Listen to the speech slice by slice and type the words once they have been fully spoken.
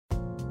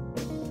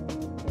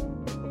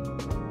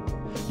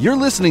You're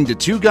listening to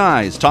Two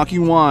Guys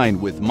Talking Wine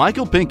with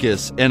Michael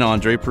Pinkus and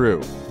Andre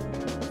Proulx.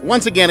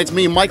 Once again, it's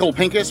me, Michael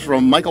Pinkus,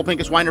 from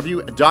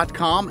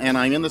michaelpincuswinereview.com, and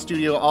I'm in the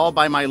studio all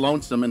by my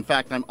lonesome. In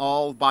fact, I'm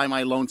all by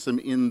my lonesome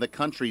in the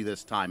country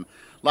this time.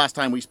 Last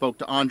time we spoke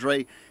to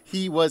Andre,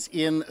 he was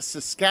in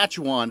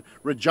Saskatchewan,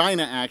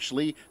 Regina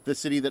actually, the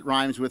city that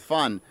rhymes with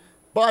fun.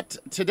 But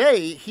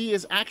today, he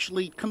is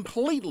actually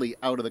completely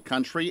out of the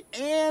country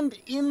and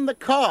in the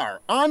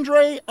car.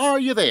 Andre, are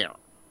you there?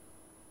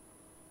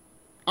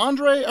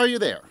 Andre, are you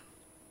there?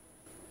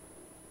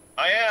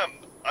 I am.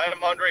 I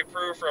am Andre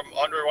Proulx from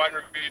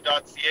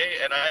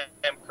AndreWineReview.ca, and I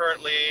am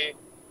currently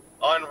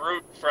en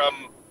route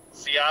from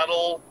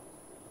Seattle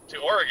to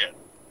Oregon,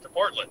 to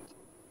Portland.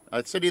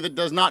 A city that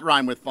does not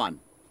rhyme with fun.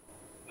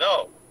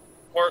 No,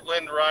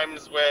 Portland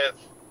rhymes with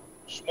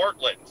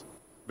Schmortland.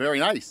 Very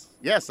nice.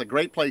 Yes, a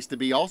great place to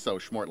be also,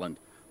 Schmortland.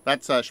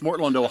 That's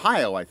Schmortland,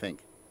 Ohio, I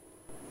think.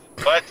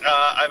 But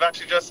I've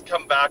actually just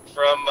come back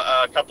from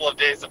a couple of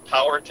days of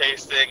power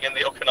tasting in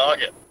the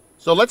Okanagan.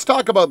 So let's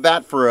talk about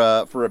that for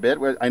a bit.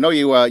 I know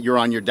you're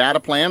on your data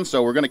plan,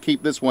 so we're going to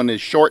keep this one as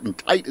short and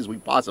tight as we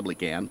possibly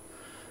can.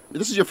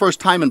 This is your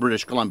first time in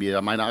British Columbia,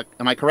 am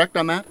I correct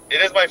on that?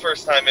 It is my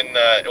first time in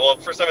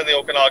the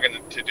Okanagan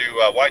to do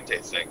wine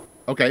tasting.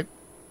 Okay.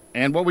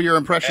 And what were your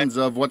impressions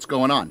of what's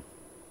going on?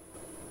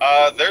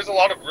 There's a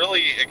lot of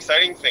really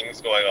exciting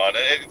things going on.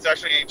 It's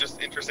actually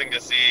just interesting to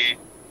see.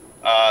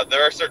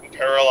 There are certain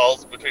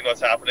parallels between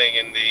what's happening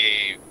in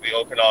the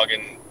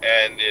Okanagan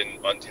and in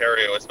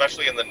Ontario,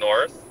 especially in the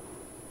north.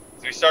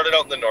 So we started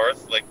out in the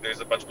north, like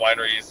there's a bunch of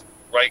wineries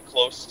right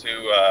close to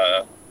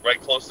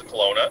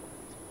Kelowna.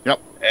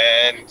 Yep.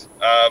 And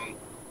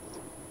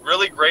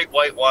really great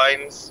white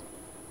wines.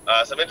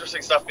 Some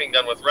interesting stuff being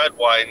done with red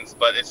wines,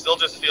 but it still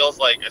just feels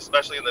like,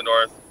 especially in the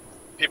north,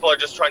 people are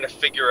just trying to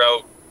figure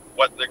out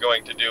what they're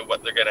going to do,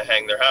 what they're going to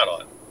hang their hat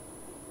on.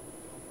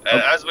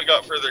 And as we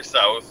got further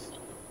south,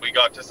 we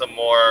got to some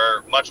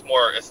much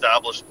more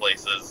established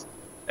places,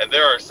 and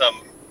there are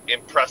some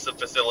impressive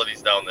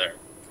facilities down there.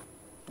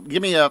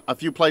 Give me a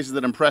few places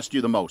that impressed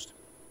you the most.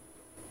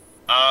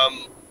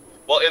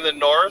 Well, in the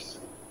north,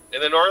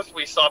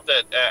 we stopped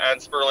at Anne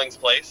Sperling's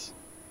place,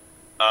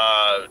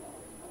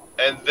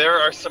 and there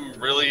are some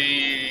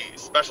really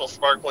special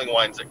sparkling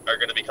wines that are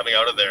going to be coming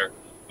out of there.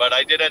 But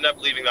I did end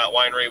up leaving that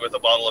winery with a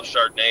bottle of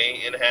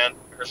Chardonnay in hand.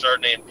 Her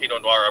Chardonnay and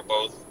Pinot Noir are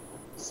both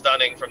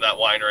stunning from that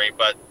winery,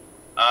 but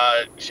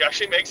she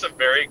actually makes a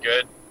very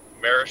good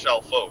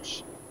Maréchal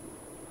Foch.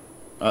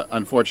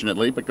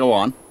 Unfortunately, but go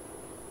on.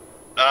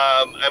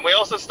 And we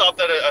also stopped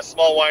at a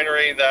small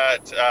winery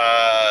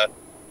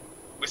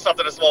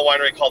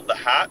called The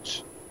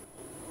Hatch.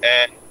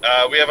 And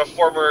we have a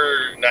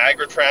former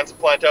Niagara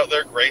transplant out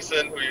there,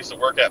 Grayson, who used to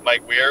work at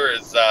Mike Weir,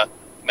 is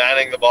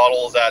manning the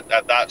bottles at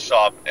that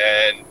shop.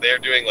 And they're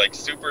doing like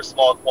super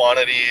small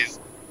quantities.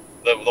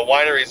 The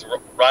winery's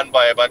run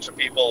by a bunch of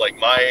people like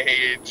my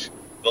age.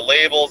 The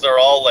labels are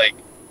all like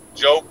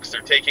jokes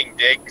or taking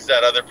digs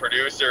at other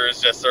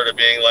producers, just sort of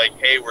being like,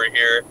 hey, we're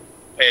here,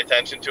 pay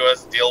attention to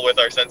us, deal with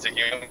our sense of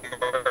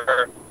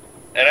humor.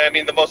 And I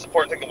mean, the most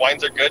important thing, the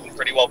wines are good and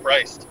pretty well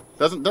priced.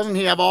 Doesn't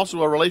he have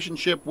also a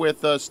relationship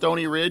with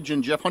Stony Ridge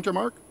and Jeff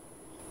Huntermark?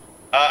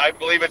 I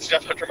believe it's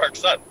Jeff Huntermark's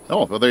son.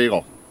 Oh, well, there you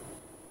go.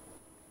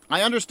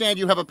 I understand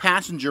you have a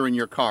passenger in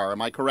your car.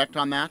 Am I correct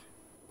on that?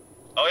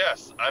 Oh,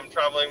 yes. I'm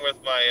traveling with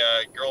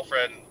my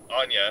girlfriend,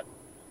 Anya,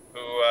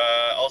 who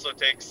also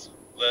takes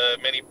the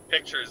many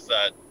pictures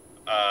that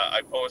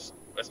I post,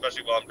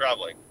 especially while I'm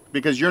traveling.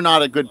 Because you're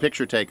not a good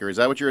picture taker. Is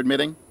that what you're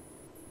admitting?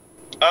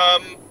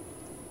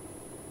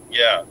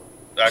 Yeah.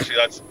 Actually,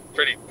 that's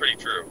pretty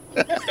true.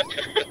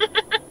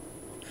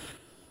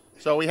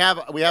 So we have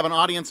an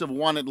audience of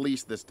one at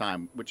least this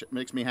time, which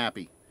makes me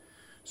happy.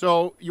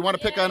 So you want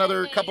to pick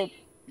another couple?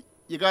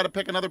 You got to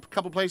pick another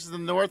couple places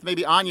in the north.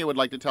 Maybe Anya would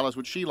like to tell us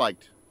what she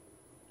liked,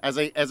 as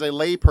a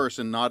lay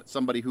person, not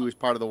somebody who is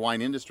part of the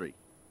wine industry.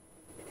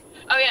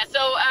 Oh yeah,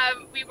 so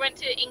we went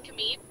to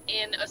Inkameep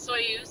in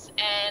Osoyoos,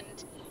 and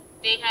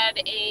they had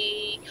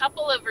a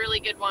couple of really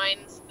good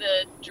wines.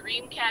 The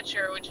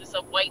Dreamcatcher, which was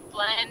a white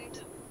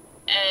blend,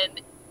 and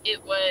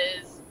it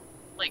was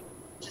like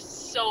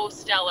just so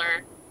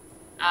stellar.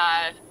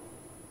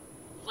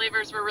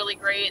 Flavors were really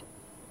great.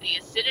 The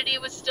acidity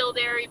was still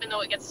there, even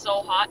though it gets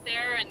so hot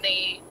there, and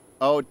they...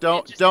 Oh,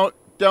 don't,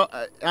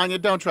 Anya,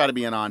 don't try to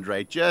be an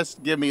Andre.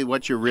 Just give me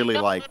what you really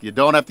like. You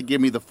don't have to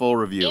give me the full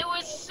review. It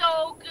was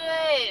so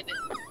good.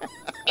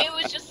 It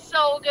was just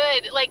so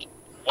good. Like,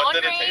 what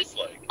did it taste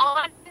like?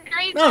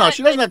 No,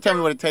 she doesn't have to tell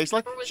me what it tastes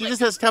like. She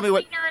just has to tell me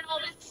what...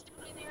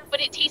 But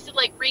it tasted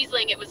like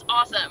Riesling. It was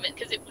awesome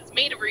because it was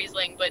made of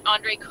Riesling, but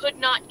Andre could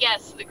not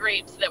guess the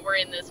grapes that were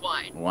in this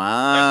wine.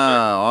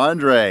 Wow,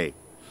 Andre.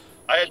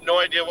 I had no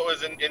idea what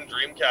was in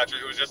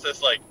Dreamcatcher. It was just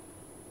this, like,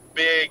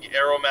 big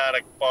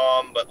aromatic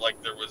bomb, but, like,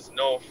 there was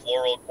no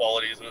floral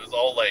qualities. It was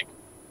all, like,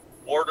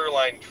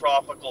 borderline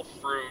tropical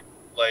fruit.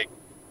 Like,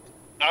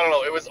 I don't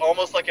know. It was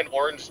almost like an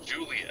Orange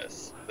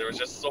Julius. There was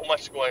just so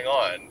much going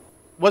on.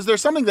 Was there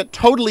something that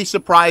totally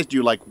surprised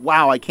you, like,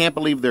 wow, I can't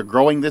believe they're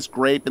growing this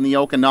grape in the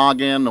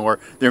Okanagan, or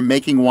they're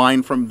making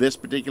wine from this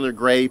particular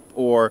grape,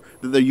 or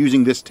that they're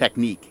using this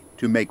technique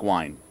to make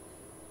wine?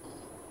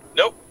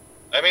 Nope.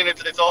 I mean,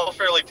 it's all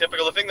fairly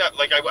typical. The thing that,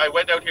 like, I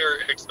went out here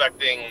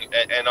expecting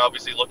and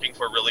obviously looking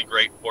for really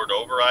great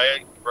Bordeaux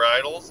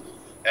varietals.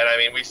 And, I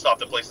mean, we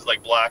stopped at places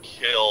like Black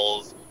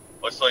Hills,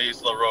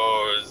 Osoyoos La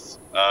Rose,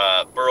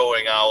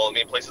 Burrowing Owl. I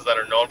mean, places that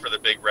are known for the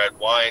big red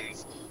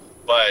wines.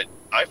 But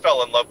I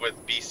fell in love with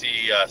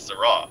BC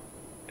Syrah.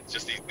 It's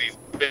just these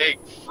big,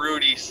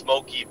 fruity,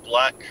 smoky,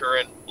 black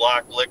currant,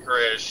 black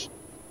licorice,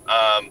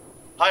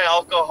 high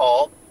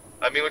alcohol.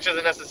 I mean, which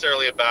isn't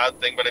necessarily a bad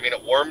thing, but I mean,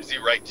 it warms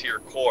you right to your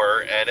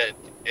core, and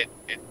it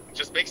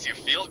just makes you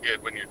feel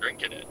good when you're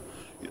drinking it.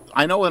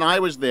 I know when I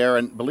was there,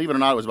 and believe it or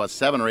not, it was about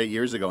 7 or 8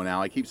 years ago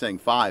now. I keep saying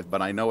 5,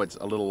 but I know it's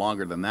a little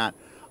longer than that.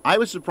 I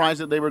was surprised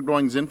that they were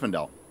growing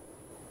Zinfandel.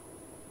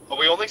 But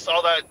we only saw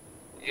that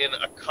in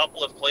a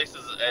couple of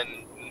places,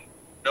 and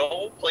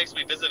no place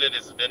we visited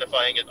is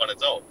vinifying it on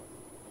its own.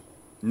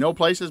 No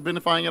place is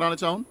vinifying it on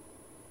its own?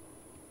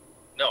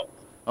 No.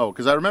 Oh,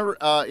 because I remember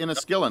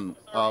Inniskillen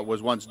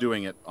was once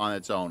doing it on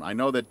its own. I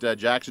know that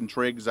Jackson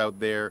Triggs out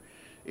there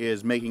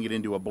is making it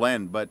into a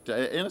blend, but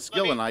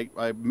Inniskillen,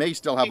 I may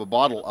still have a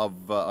bottle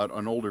of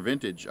an older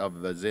vintage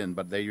of the Zin,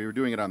 but they were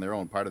doing it on their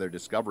own, part of their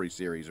Discovery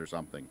series or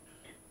something.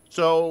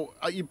 So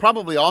you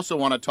probably also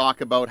want to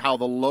talk about how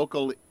the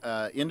local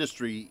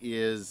industry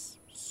is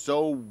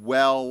so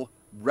well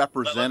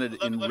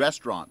represented in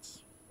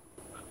restaurants.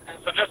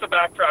 So just to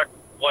backtrack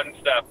one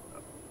step,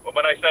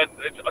 when I said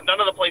none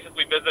of the places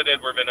we visited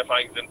were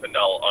vinifying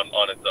Zinfandel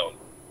on its own.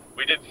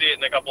 We did see it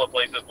in a couple of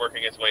places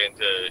working its way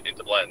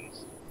into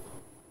blends.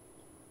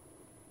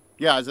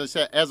 Yeah,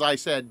 as I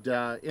said,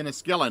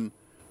 Inniskillen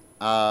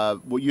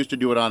used to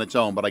do it on its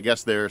own, but I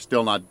guess they're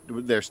still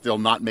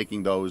not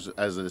making those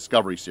as a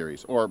Discovery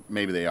series, or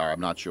maybe they are.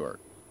 I'm not sure.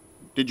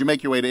 Did you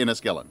make your way to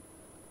Inniskillen?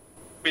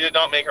 We did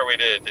not make our way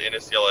to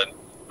Inniskillen.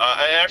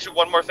 And actually,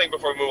 one more thing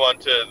before we move on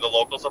to the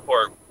local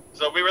support.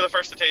 So we were the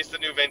first to taste the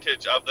new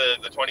vintage of the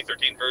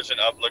 2013 version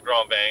of Le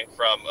Grand Vin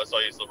from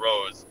Osoyoos La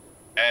Rose,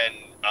 and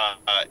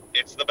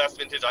it's the best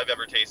vintage I've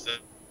ever tasted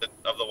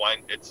of the wine.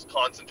 It's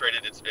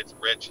concentrated, it's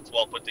rich, it's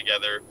well put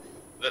together.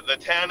 The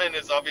tannin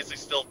is obviously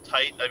still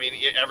tight. I mean,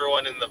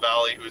 everyone in the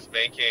valley who's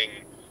making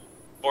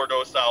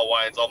Bordeaux-style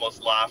wines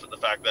almost laugh at the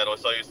fact that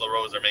Osoyoos La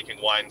Rose are making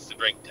wines to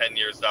drink 10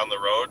 years down the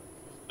road.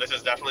 This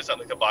is definitely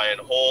something to buy and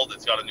hold.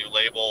 It's got a new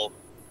label.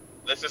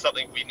 This is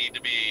something we need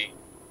to be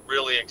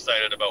really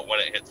excited about when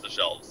it hits the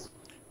shelves.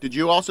 Did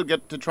you also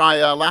get to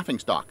try Laughing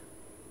Stock?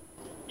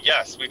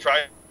 Yes, we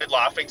tried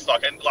Laughing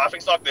Stock, and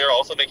Laughing Stock, they're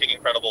also making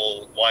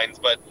incredible wines,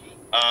 but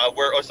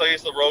where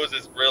Osoyoos La Rose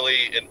is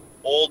really an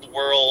old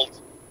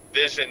world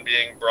vision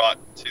being brought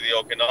to the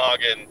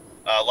Okanagan,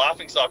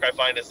 Laughing Stock I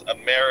find is a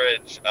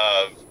marriage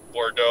of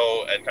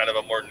Bordeaux and kind of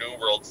a more New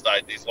World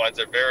style. These wines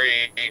are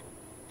very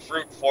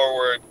fruit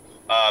forward.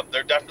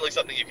 They're definitely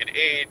something you can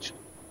age,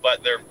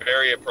 but they're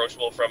very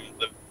approachable from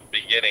the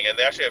beginning. And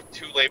they actually have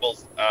 2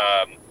 labels.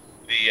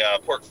 The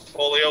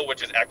Portfolio,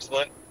 which is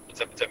excellent.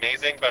 It's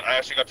amazing. But I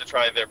actually got to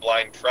try their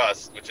Blind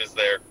Trust, which is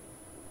their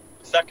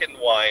second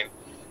wine,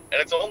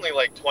 and it's only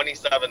like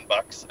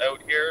 $27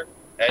 out here.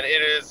 And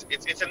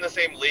it's in the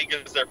same league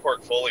as their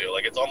Portfolio.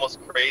 Like, it's almost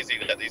crazy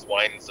that these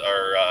wines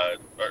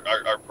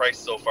are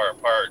priced so far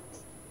apart.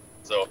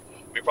 So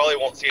we probably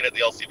won't see it at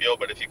the LCBO,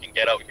 but if you can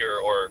get out here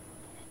or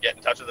get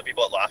in touch with the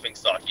people at Laughing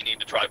Stock, you need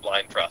to try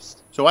Blind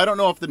Trust. So I don't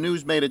know if the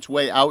news made its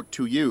way out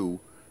to you,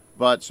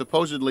 but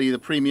supposedly the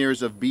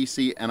premiers of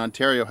BC and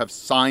Ontario have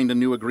signed a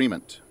new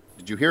agreement.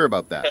 Did you hear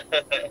about that?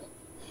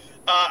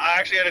 I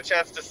actually had a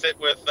chance to sit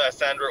with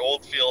Sandra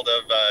Oldfield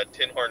of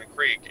Tin Horn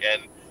Creek,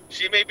 and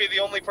she may be the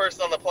only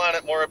person on the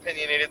planet more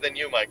opinionated than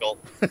you, Michael.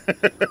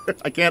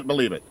 I can't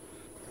believe it.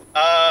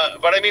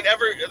 But I mean,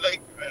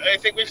 I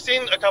think we've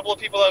seen a couple of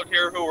people out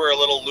here who were a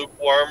little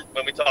lukewarm.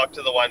 When we talked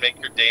to the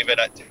winemaker David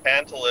at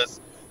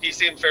Tantalus, he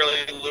seemed fairly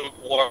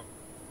lukewarm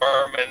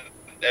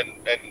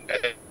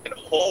and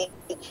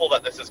hopeful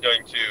that this is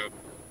going to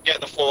get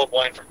the flow of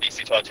wine from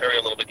BC to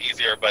Ontario a little bit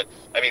easier. But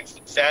I mean,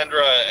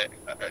 Sandra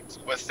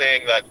was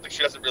saying that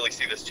she doesn't really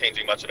see this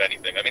changing much of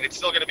anything. I mean, it's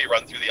still going to be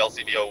run through the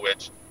LCBO,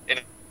 which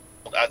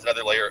adds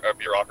another layer of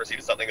bureaucracy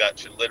to something that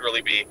should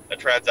literally be a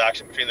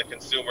transaction between the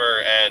consumer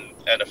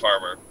and a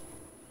farmer.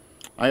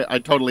 I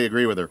totally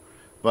agree with her.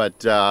 But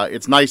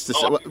it's nice to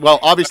see. Well,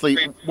 obviously,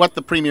 what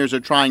the premiers are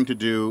trying to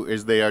do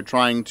is they are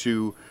trying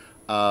to,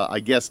 I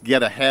guess,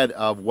 get ahead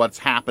of what's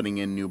happening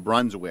in New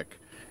Brunswick.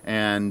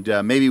 And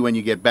maybe when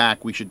you get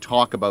back, we should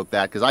talk about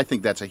that, because I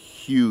think that's a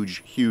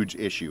huge, huge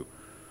issue.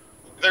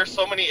 There's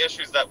so many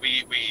issues that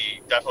we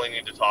definitely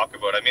need to talk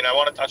about. I mean, I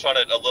want to touch on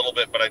it a little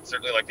bit, but I'd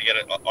certainly like to get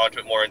onto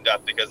it more in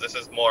depth, because this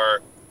is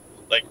more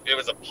like, it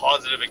was a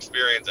positive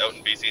experience out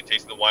in BC and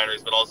tasting the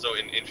wineries, but also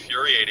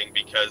infuriating,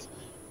 because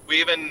we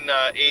even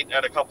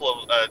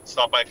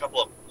stopped by a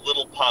couple of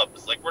little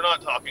pubs. Like, we're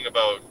not talking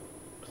about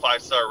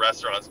 5-star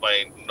restaurants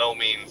by no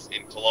means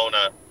in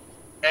Kelowna.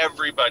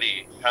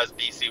 everybody has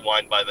BC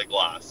wine by the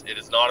glass. It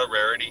is not a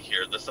rarity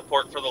here. The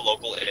support for the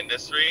local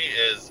industry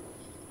is,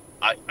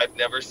 I've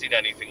never seen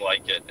anything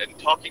like it. And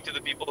talking to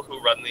the people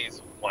who run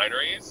these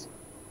wineries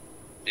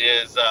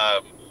is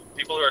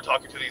people who are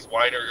talking to these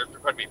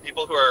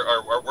people who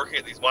are working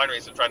at these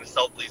wineries and trying to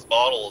sell these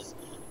bottles.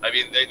 I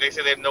mean, they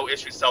say they have no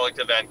issue selling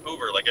to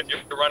Vancouver. Like, if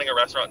you're running a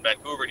restaurant in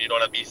Vancouver and you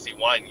don't have BC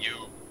wine,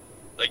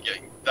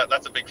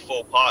 that's a big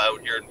faux pas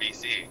out here in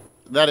BC.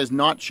 That has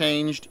not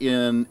changed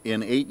in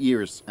 8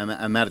 years,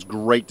 and that is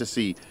great to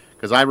see.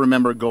 Because I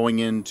remember going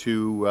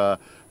into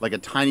like a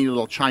tiny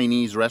little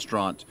Chinese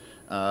restaurant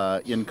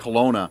in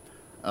Kelowna,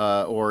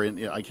 or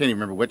in, I can't even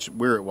remember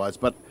where it was,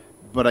 but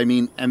I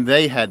mean, and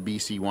they had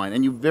BC wine,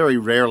 and you very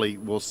rarely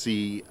will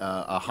see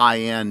a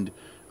high-end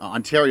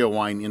Ontario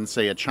wine in,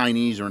 say, a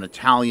Chinese or an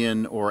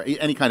Italian or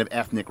any kind of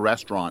ethnic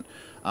restaurant.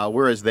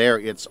 Whereas there,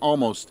 it's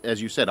almost,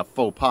 as you said, a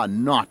faux pas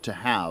not to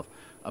have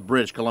a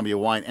British Columbia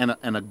wine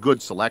and a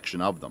good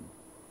selection of them.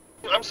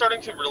 I'm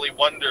starting to really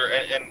wonder,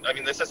 and I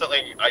mean, this is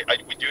something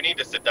we do need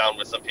to sit down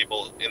with some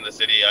people in the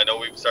city. I know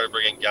we've started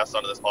bringing guests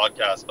onto this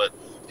podcast, but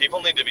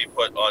people need to be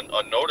put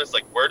on notice.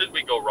 Like, where did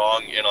we go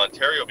wrong in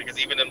Ontario? Because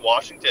even in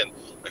Washington,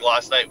 like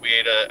last night we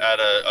ate at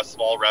a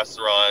small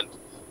restaurant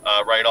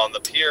right on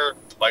the pier.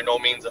 By no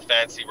means a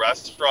fancy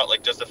restaurant,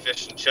 like just a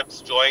fish and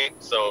chips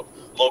joint. So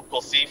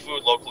local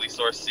seafood, locally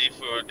sourced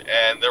seafood,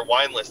 and their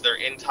wine list, their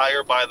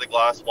entire by the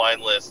glass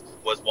wine list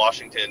was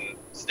Washington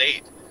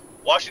State.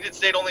 Washington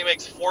State only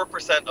makes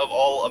 4% of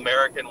all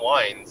American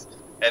wines,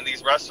 and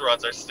these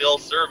restaurants are still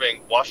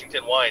serving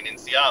Washington wine in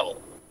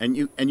Seattle. And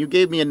you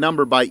gave me a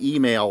number by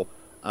email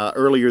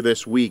earlier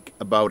this week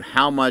about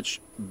how much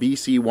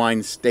BC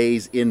wine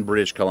stays in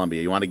British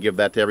Columbia. You want to give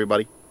that to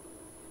everybody?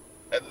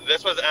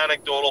 This was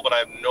anecdotal, but I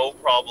have no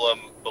problem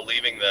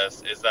believing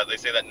this, is that they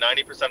say that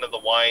 90% of the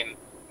wine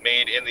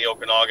made in the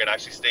Okanagan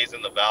actually stays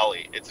in the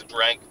valley. It's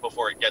drank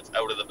before it gets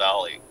out of the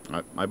valley.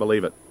 I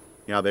believe it.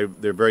 Yeah, they're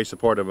very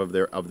supportive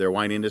of their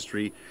wine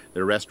industry.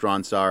 Their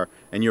restaurants are,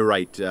 and you're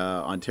right.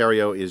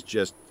 Ontario is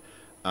just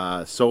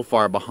so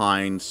far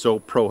behind, so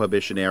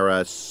prohibition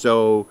era,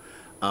 so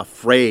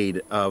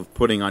afraid of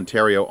putting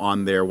Ontario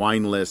on their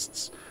wine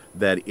lists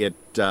that it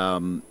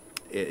kind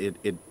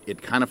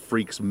of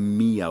freaks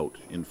me out.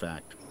 In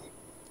fact,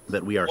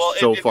 that we are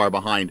so far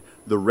behind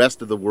the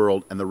rest of the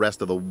world and the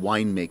rest of the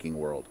winemaking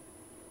world.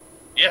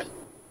 Yeah.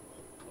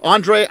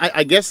 Andre,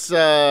 I guess, do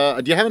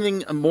you have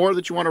anything more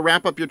that you want to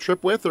wrap up your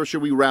trip with, or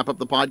should we wrap up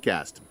the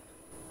podcast?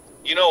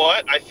 You know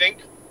what? I think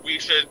we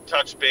should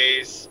touch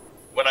base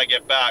when I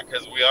get back,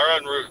 because we are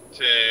en route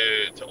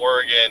to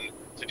Oregon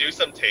to do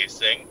some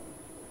tasting,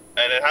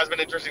 and it has been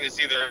interesting to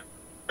see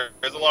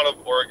there's a lot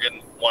of Oregon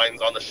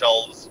wines on the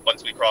shelves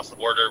once we cross the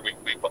border. We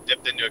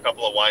dipped into a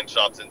couple of wine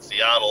shops in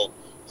Seattle,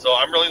 so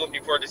I'm really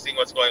looking forward to seeing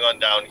what's going on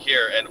down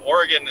here. And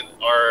Oregon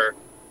are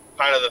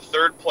kind of the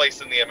third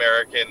place in the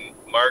American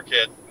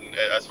market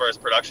as far as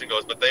production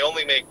goes, but they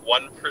only make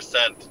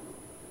 1%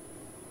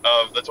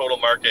 of the total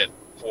market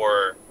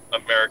for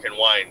American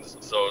wines.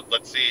 So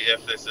let's see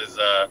if this is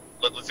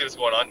let's see what's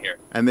going on here.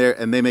 And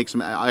they make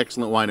some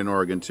excellent wine in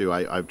Oregon too.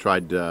 I've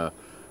tried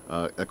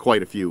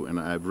quite a few, and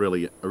I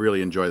really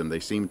enjoy them. They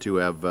seem to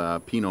have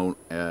the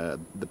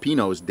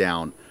Pinots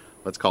down.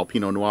 Let's call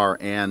Pinot Noir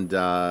and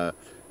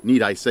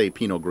need I say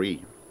Pinot Gris.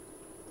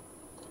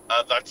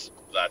 That's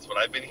what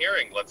I've been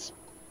hearing. Let's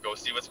go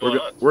see what's going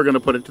on. We're going to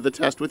put it to the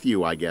test with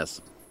you, I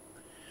guess.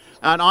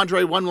 And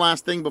Andre, one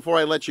last thing before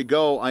I let you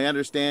go. I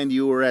understand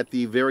you were at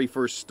the very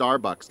first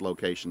Starbucks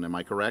location. Am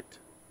I correct?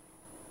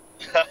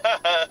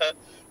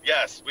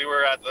 Yes, we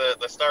were at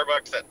the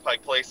Starbucks at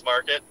Pike Place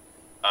Market.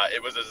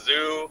 It was a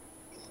zoo.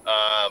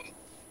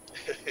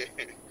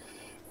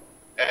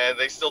 And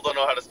they still don't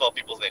know how to spell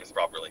people's names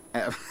properly.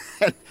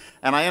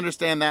 And I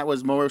understand that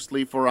was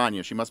mostly for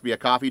Anya. She must be a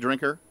coffee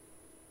drinker?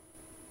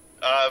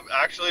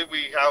 Actually,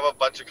 we have a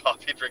bunch of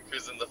coffee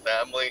drinkers in the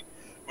family.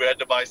 We had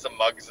to buy some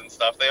mugs and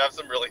stuff. They have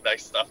some really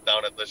nice stuff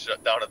down at the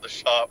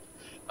shop.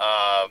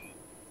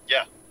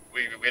 Yeah,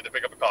 we had to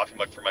pick up a coffee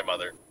mug for my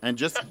mother. And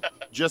just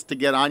to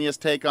get Anya's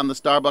take on the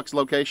Starbucks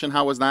location,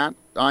 how was that,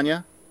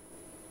 Anya?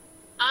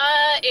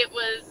 It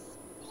was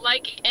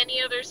like any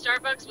other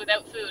Starbucks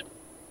without food.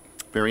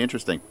 Very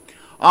interesting.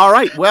 All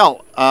right,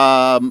 well,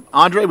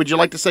 Andre, would you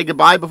like to say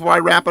goodbye before I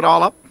wrap it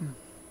all up?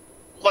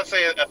 Let's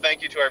say a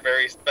thank you to our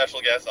very special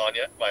guest,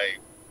 Anya, my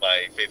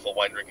faithful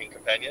wine drinking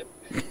companion.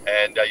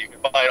 And you can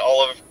find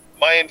all of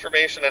my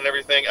information and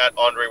everything at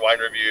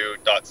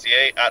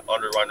andrewinereview.ca, at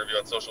Andre Wine Review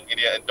on social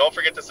media. And don't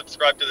forget to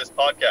subscribe to this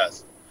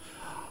podcast.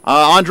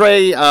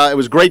 Andre, it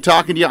was great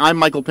talking to you. I'm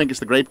Michael Pincus,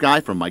 the Grape Guy,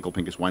 from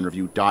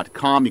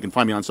michaelpincuswinereview.com. You can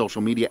find me on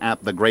social media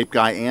at The Grape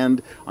Guy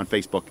and on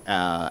Facebook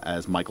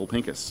as Michael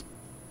Pincus.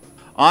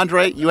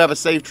 Andre, you have a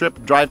safe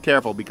trip. Drive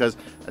careful because,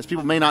 as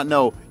people may not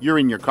know, you're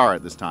in your car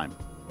at this time.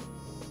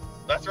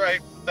 That's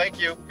right. Thank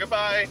you.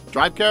 Goodbye.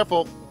 Drive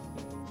careful.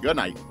 Good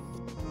night.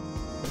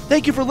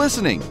 Thank you for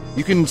listening.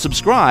 You can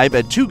subscribe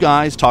at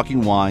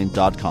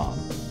twoguystalkingwine.com.